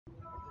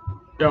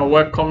You're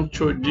welcome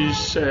to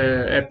these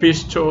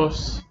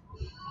epistles.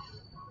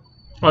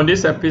 On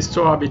this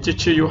epistle, I'll be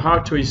teaching you how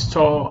to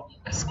install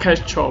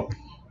SketchUp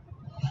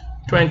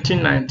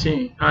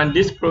 2019, and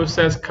this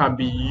process can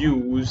be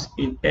used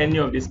in any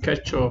of the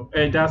SketchUp,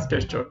 either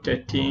SketchUp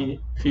 13,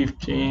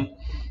 15,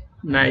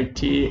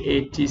 90,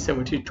 80,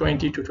 70,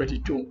 20 to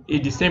 22.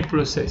 It's the same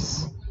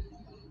process.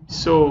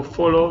 So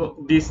follow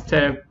this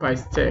step by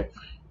step.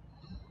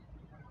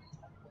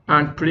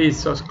 And please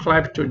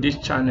subscribe to this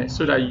channel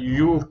so that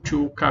you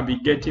too can be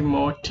getting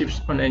more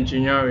tips on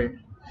engineering,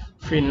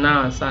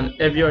 finance, and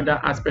every other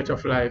aspect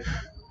of life.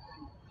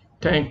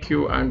 Thank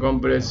you and God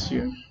bless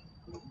you.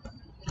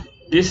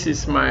 This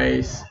is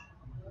my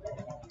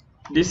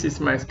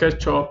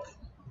SketchUp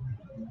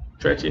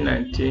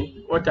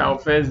 2019. What I'll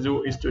first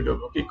do is to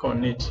double click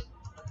on it.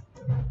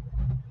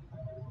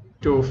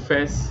 To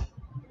first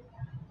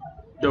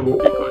double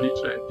click on it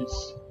like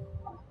this.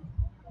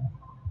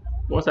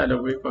 Once I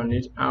double click on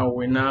it, I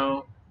will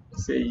now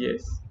say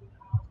yes.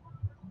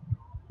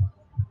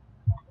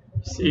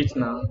 See it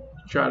now.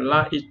 To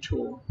allow it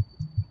to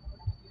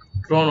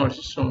run on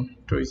its own,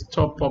 to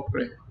install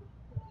properly.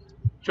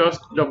 Just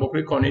double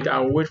click on it.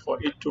 I'll wait for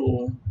it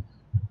to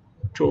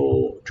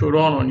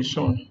run on its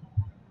own.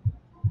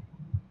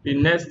 The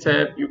next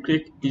step, you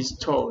click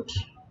installed.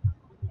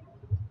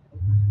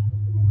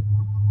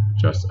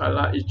 Just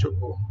allow it to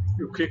go.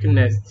 You click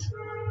next.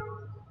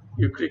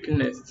 You click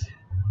next.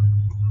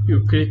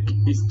 You click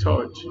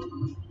installed.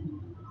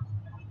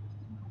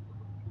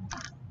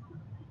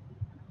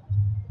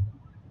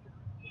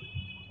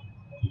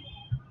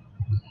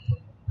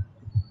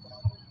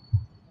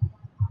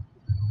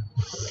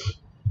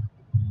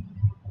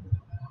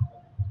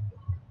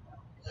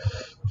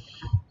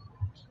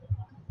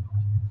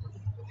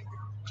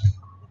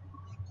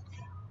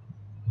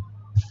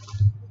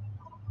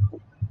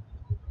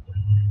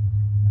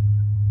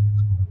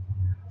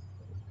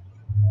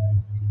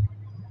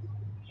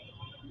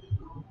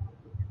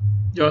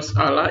 Just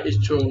allow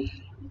it to.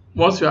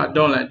 Once you are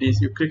done like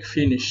this, you click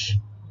finish.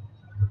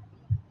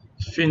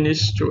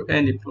 Finish to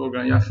end the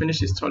program. You are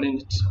finished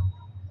installing it.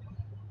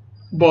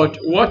 But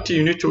what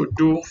you need to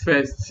do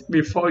first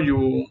before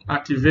you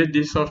activate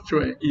this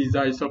software is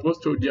that you're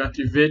supposed to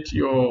deactivate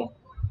your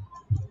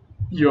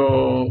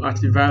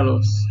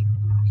antivirus.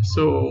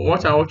 So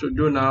what I want to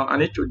do now, I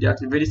need to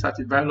deactivate this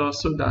antivirus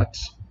so that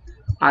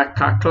I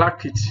can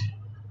crack it.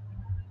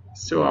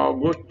 So I'll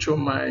go to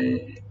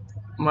my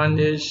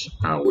manage,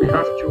 and we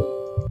have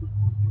to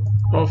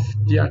off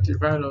the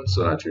antivirus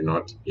so that you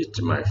not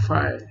hit my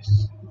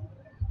files.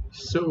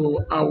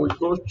 So I will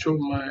go to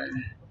my,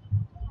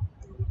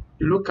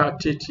 look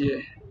at it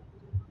here.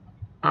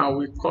 I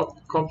will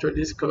come to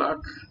this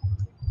clock.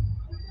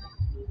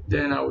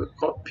 Then I will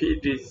copy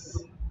this.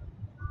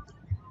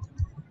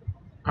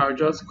 I'll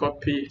just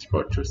copy it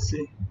for to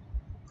see.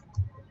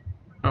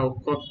 I'll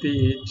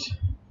copy it.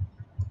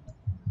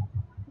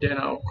 Then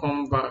I'll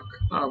come back.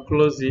 I'll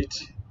close it.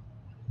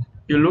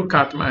 You look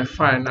at my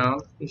file now.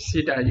 You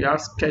see that you have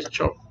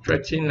SketchUp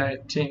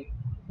 2019.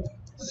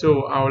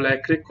 So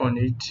I'll click on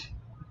it.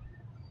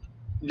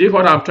 This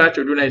what I'm trying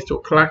to do now is to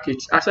crack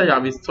it. After you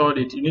have installed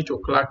it, you need to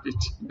crack it.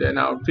 Then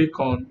I'll click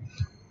on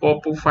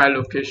open file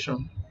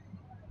location.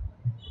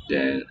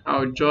 Then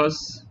I'll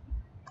just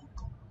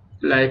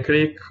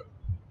click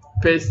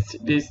paste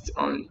this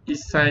on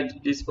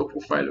inside this open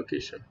file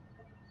location.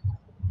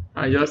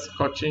 I just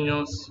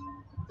continuous.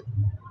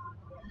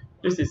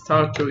 This is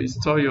how to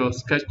install your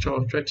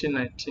SketchUp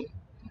 2019.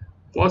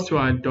 Once you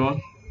are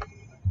done,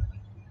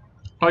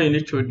 all you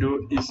need to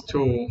do is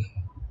to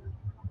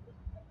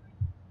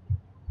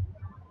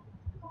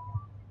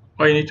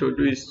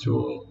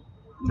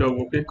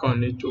double click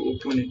on it to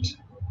open it.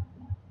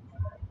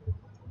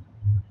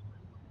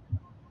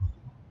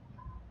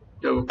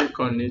 Double click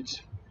on it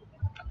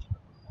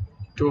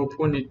to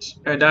open it.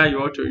 Either you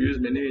want to use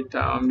millimeter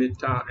or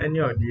meter, any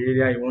of the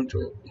area you want to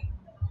open.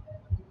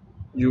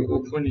 You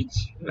open it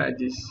like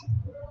this.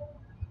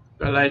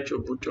 Allow it to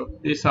boot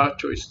up. This is how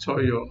to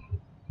install your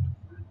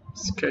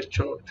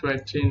SketchUp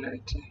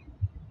 2019.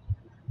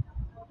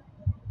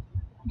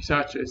 This is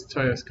how to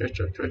install your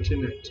SketchUp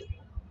 2019.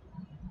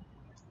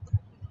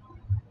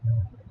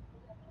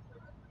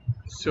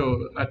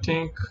 So I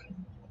think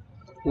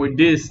with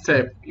this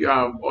step you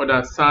have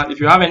understand. If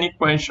you have any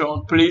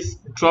question, please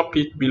drop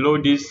it below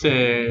this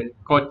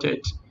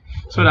content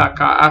so that I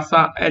can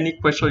answer any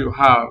question you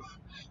have.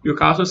 You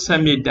can also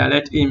send me a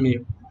direct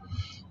email.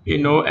 You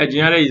know,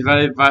 engineering is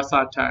very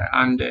versatile,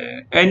 and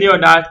any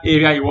other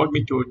area you want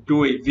me to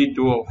do a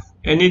video of,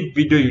 any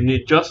video you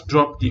need, just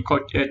drop the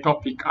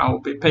topic. I will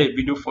prepare a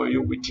video for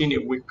you within a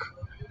week.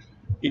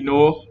 You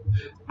know,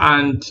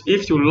 and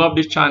if you love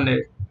this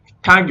channel,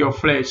 tag your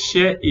friends,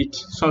 share it,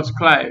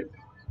 subscribe.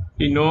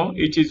 You know,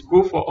 it is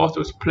good for us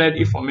to spread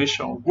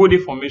information, good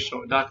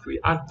information that will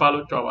add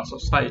value to our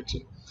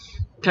society.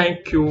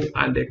 Thank you,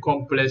 and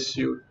God bless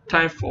you.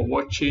 Thanks for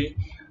watching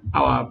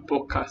our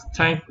podcast.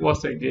 Thank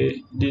once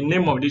again. The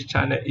name of this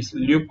channel is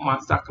Luke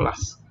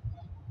Masterclass.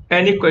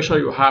 Any question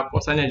you have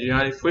concerning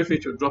engineering, feel free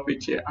to drop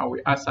it here. I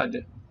will answer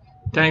them.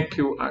 Thank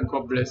you and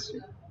God bless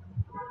you.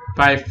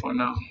 Bye for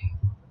now.